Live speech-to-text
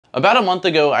About a month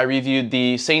ago, I reviewed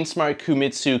the SainSmart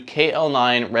Kumitsu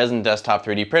KL9 resin desktop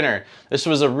 3D printer. This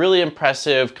was a really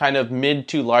impressive kind of mid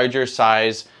to larger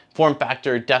size form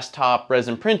factor desktop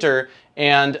resin printer,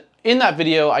 and in that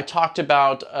video I talked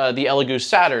about the Elegoo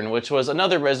Saturn, which was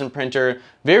another resin printer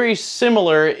very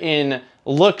similar in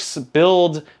looks,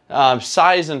 build,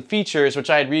 size, and features, which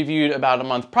I had reviewed about a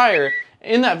month prior.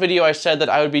 In that video, I said that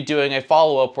I would be doing a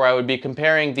follow-up where I would be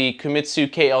comparing the Kumitsu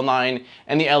KL9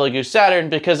 and the Elegoo Saturn,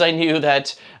 because I knew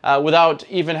that without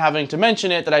even having to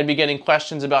mention it, that I'd be getting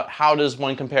questions about how does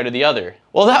one compare to the other.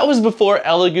 Well, that was before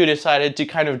Elegoo decided to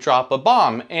kind of drop a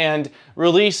bomb and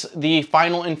release the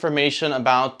final information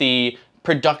about the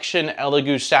production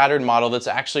Elegoo Saturn model that's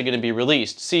actually going to be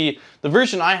released. See, the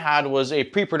version I had was a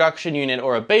pre-production unit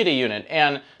or a beta unit,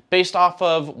 and based off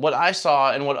of what I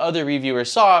saw and what other reviewers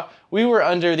saw, we were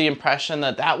under the impression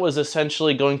that that was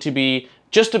essentially going to be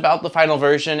just about the final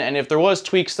version, and if there was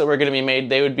tweaks that were going to be made,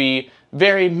 they would be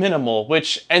very minimal,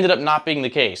 which ended up not being the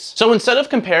case. So instead of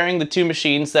comparing the two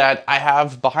machines that I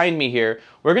have behind me here,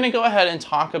 we're going to go ahead and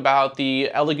talk about the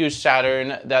Elegoo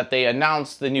Saturn that they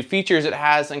announced, the new features it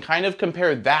has, and kind of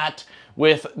compare that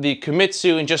with the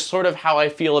Kumitsu and just sort of how I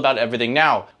feel about everything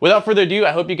now. Without further ado,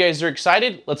 I hope you guys are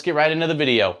excited. Let's get right into the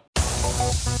video.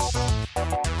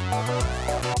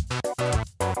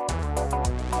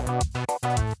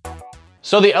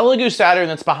 So the Elegoo Saturn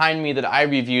that's behind me that I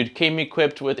reviewed came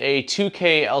equipped with a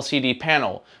 2K LCD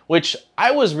panel, which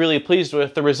I was really pleased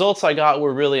with. The results I got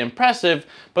were really impressive,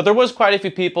 but there was quite a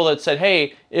few people that said,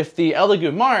 hey, if the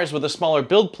Elegoo Mars with a smaller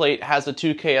build plate has a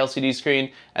 2K LCD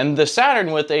screen and the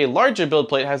Saturn with a larger build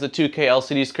plate has a 2K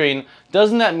LCD screen,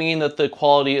 doesn't that mean that the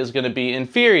quality is going to be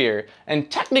inferior?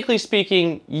 And technically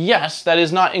speaking, yes, that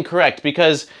is not incorrect,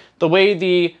 because the way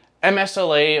the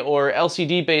MSLA or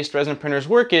LCD-based resin printers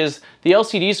work is the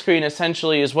LCD screen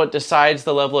essentially is what decides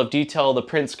the level of detail the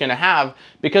print's going to have,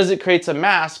 because it creates a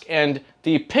mask, and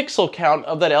the pixel count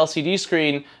of that LCD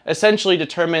screen essentially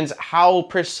determines how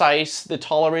precise the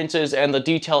tolerances and the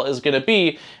detail is going to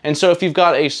be. And so if you've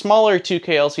got a smaller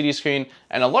 2K LCD screen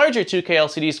and a larger 2K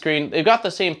LCD screen, they've got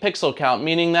the same pixel count,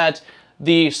 meaning that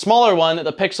the smaller one,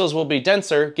 the pixels will be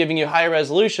denser, giving you higher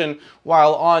resolution,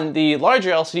 while on the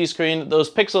larger LCD screen, those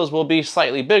pixels will be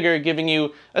slightly bigger, giving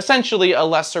you essentially a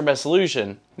lesser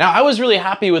resolution. Now, I was really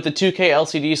happy with the 2K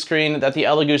LCD screen that the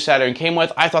Elegoo Saturn came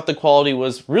with. I thought the quality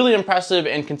was really impressive,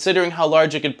 and considering how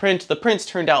large it could print, the prints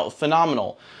turned out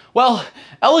phenomenal. Well,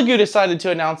 Elegoo decided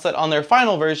to announce that on their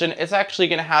final version, it's actually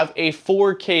going to have a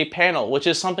 4K panel, which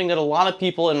is something that a lot of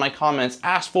people in my comments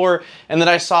asked for, and that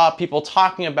I saw people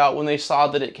talking about when they saw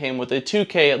that it came with a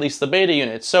 2K, at least the beta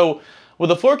unit. So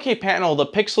with a 4K panel, the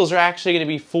pixels are actually going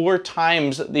to be 4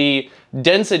 times the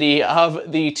density of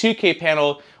the 2K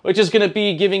panel, which is going to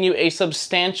be giving you a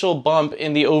substantial bump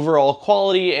in the overall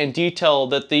quality and detail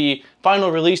that the final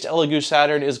released Elegoo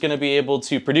Saturn is going to be able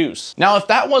to produce. Now, if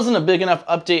that wasn't a big enough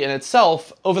update in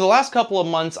itself, over the last couple of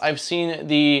months, I've seen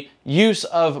the use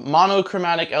of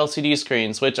monochromatic LCD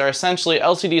screens, which are essentially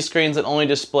LCD screens that only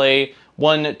display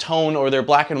one tone, or they're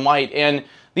black and white, and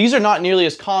these are not nearly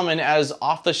as common as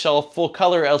off-the-shelf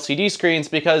full-color LCD screens,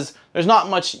 because there's not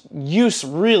much use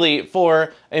really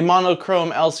for a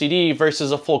monochrome LCD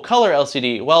versus a full-color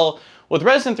LCD. Well, with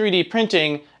resin 3D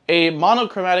printing, a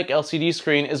monochromatic LCD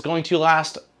screen is going to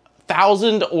last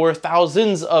thousands or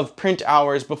thousands of print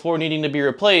hours before needing to be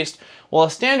replaced, while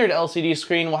a standard LCD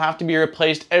screen will have to be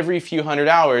replaced every few hundred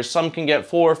hours. Some can get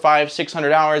 400, 500,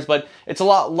 600 hours, but it's a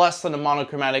lot less than a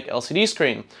monochromatic LCD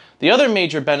screen. The other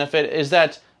major benefit is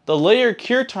that the layer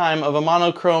cure time of a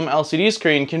monochrome LCD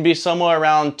screen can be somewhere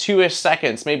around 2-ish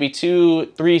seconds, maybe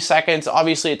 2-3 seconds.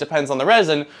 Obviously, it depends on the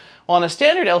resin. While on a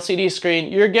standard LCD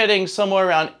screen, you're getting somewhere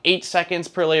around 8 seconds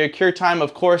per layer cure time.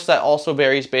 Of course, that also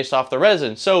varies based off the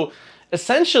resin. So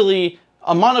essentially,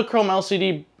 a monochrome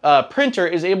LCD printer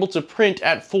is able to print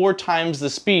at 4 times the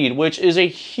speed, which is a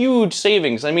huge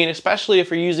savings. I mean, especially if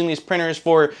you're using these printers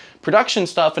for production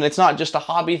stuff and it's not just a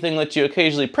hobby thing that you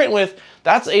occasionally print with,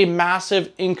 that's a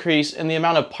massive increase in the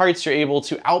amount of parts you're able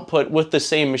to output with the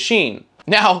same machine.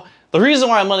 Now, the reason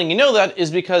why I'm letting you know that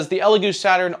is because the Elegoo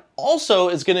Saturn also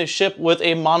is going to ship with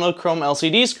a monochrome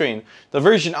LCD screen. The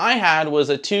version I had was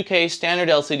a 2K standard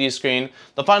LCD screen.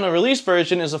 The final release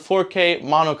version is a 4K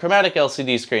monochromatic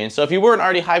LCD screen. So if you weren't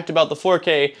already hyped about the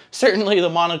 4K, certainly the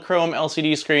monochrome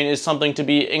LCD screen is something to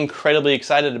be incredibly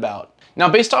excited about. Now,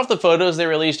 based off the photos they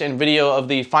released and video of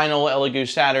the final Elegoo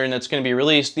Saturn that's going to be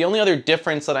released, the only other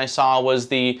difference that I saw was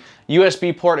the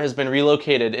USB port has been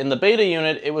relocated. In the beta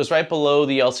unit, it was right below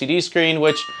the LCD screen,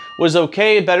 which was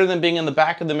okay, better than being in the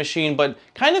back of the machine, but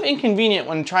kind of inconvenient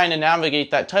when trying to navigate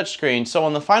that touchscreen. So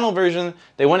on the final version,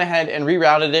 they went ahead and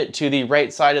rerouted it to the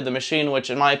right side of the machine, which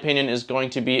in my opinion is going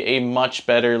to be a much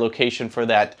better location for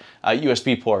that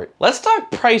USB port. Let's talk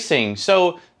pricing.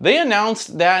 So they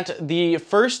announced that the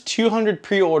first 200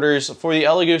 pre-orders for the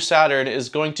Elegoo Saturn is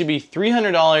going to be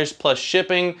 $300 plus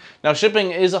shipping. Now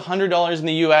shipping is $100 in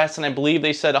the US, and I believe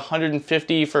they said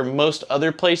 $150 for most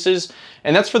other places,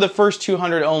 and that's for the first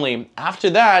 200 only.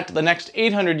 After that, the next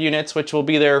 800 units, which will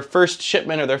be their first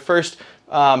shipment or their first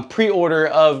pre-order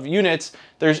of units,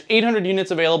 there's 800 units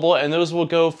available, and those will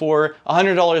go for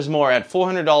 $100 more at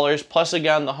 $400 plus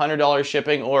again the $100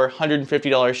 shipping or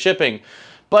 $150 shipping.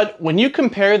 But when you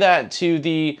compare that to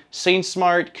the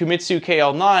SainSmart Kumitsu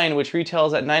KL9, which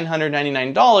retails at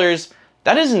 $999,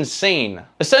 that is insane.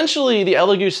 Essentially, the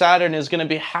Elegoo Saturn is going to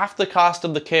be half the cost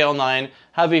of the KL9,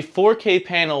 have a 4K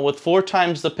panel with 4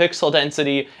 times the pixel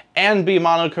density, and be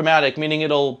monochromatic, meaning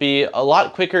it'll be a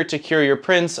lot quicker to cure your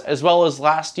prints, as well as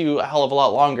last you a hell of a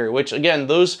lot longer, which again,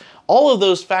 all of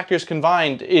those factors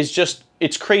combined is just,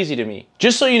 it's crazy to me.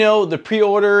 Just so you know, the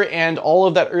pre-order and all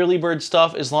of that early bird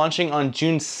stuff is launching on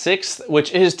June 6th,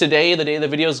 which is today, the day the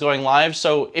video is going live.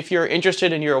 So if you're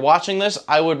interested and you're watching this,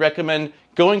 I would recommend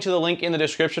going to the link in the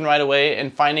description right away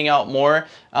and finding out more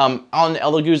on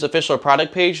Elegoo's official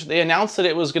product page. They announced that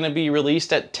it was going to be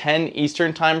released at 10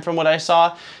 Eastern time from what I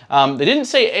saw. They didn't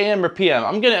say AM or PM.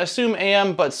 I'm going to assume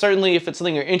AM, but certainly if it's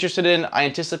something you're interested in, I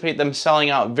anticipate them selling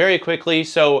out very quickly.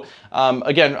 So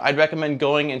again, I'd recommend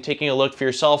going and taking a look for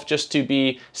yourself just to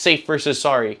be safe versus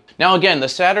sorry. Now again, the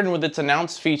Saturn with its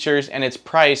announced features and its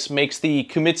price makes the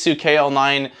Kumitsu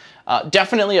KL9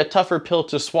 definitely a tougher pill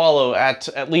to swallow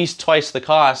at least twice the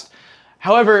cost.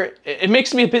 However, it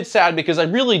makes me a bit sad because I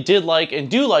really did like and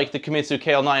do like the Kumitsu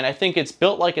KL9. I think it's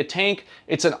built like a tank,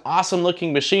 it's an awesome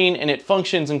looking machine, and it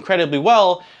functions incredibly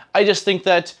well. I just think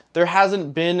that there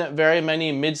hasn't been very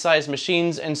many mid-sized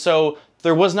machines, and so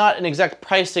there was not an exact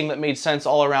pricing that made sense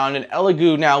all around, and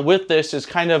Elegoo now with this is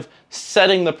kind of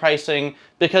setting the pricing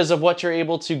because of what you're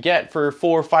able to get for $400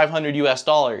 or $500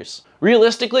 US.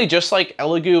 Realistically, just like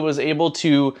Elegoo was able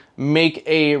to make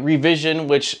a revision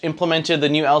which implemented the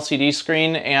new LCD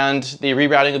screen and the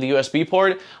rerouting of the USB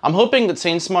port, I'm hoping that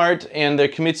SainSmart and the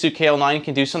Kumitsu KL9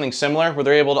 can do something similar where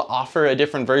they're able to offer a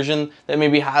different version that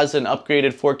maybe has an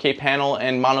upgraded 4K panel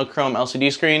and monochrome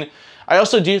LCD screen. I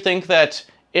also do think that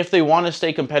if they want to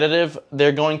stay competitive,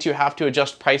 they're going to have to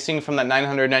adjust pricing from that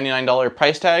 $999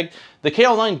 price tag. The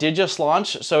KL9 did just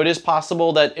launch, so it is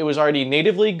possible that it was already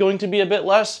natively going to be a bit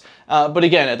less. But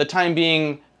again, at the time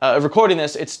being of recording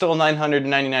this, it's still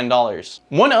 $999.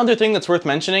 One other thing that's worth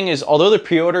mentioning is although the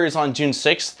pre-order is on June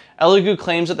 6th, Elegoo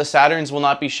claims that the Saturns will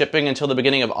not be shipping until the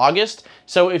beginning of August.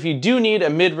 So if you do need a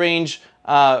mid-range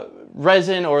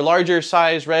resin or larger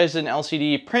size resin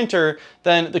LCD printer,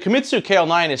 then the Kumitsu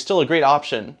KL9 is still a great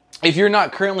option. If you're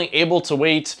not currently able to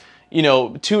wait, you know,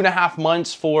 2.5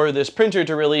 months for this printer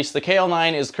to release, the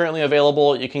KL9 is currently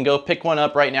available. You can go pick one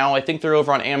up right now. I think they're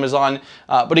over on Amazon.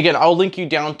 But again, I'll link you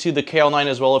down to the KL9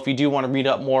 as well if you do want to read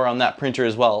up more on that printer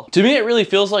as well. To me, it really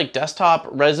feels like desktop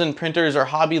resin printers or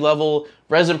hobby level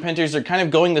resin printers are kind of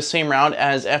going the same route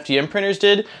as FDM printers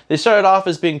did. They started off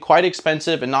as being quite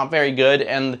expensive and not very good,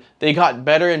 and they got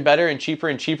better and better and cheaper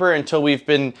until we've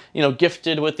been, you know,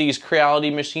 gifted with these Creality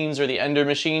machines or the Ender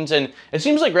machines, and it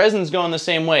seems like resin's going the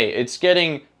same way. It's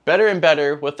getting better and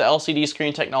better with the LCD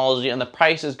screen technology, and the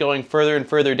price is going further and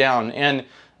further down. And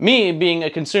me, being a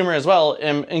consumer as well,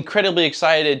 am incredibly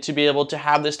excited to be able to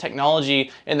have this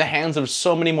technology in the hands of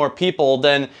so many more people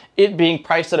than it being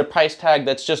priced at a price tag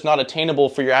that's just not attainable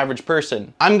for your average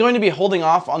person. I'm going to be holding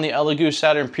off on the Elegoo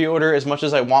Saturn pre-order as much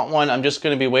as I want one. I'm just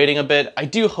going to be waiting a bit. I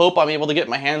do hope I'm able to get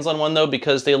my hands on one though,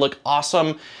 because they look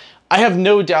awesome. I have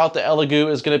no doubt that Elegoo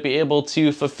is going to be able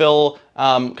to fulfill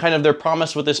kind of their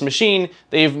promise with this machine.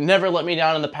 They've never let me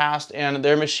down in the past, and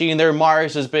their machine, their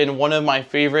Mars, has been one of my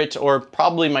favorite, or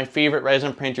probably my favorite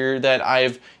resin printer that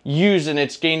I've used, and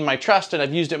it's gained my trust, and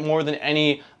I've used it more than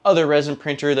any other resin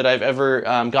printer that I've ever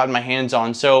gotten my hands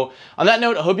on. So on that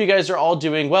note, I hope you guys are all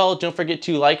doing well. Don't forget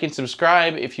to like and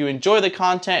subscribe if you enjoy the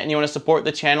content and you want to support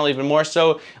the channel even more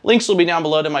so. Links will be down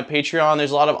below to my Patreon. There's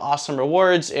a lot of awesome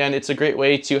rewards, and it's a great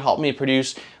way to help me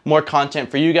produce more content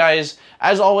for you guys.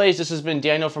 As always, this has been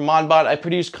Daniel from ModBot. I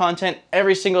produce content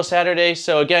every single Saturday,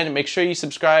 so again, make sure you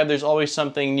subscribe. There's always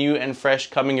something new and fresh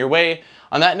coming your way.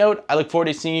 On that note, I look forward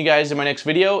to seeing you guys in my next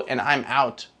video, and I'm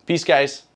out. Peace, guys.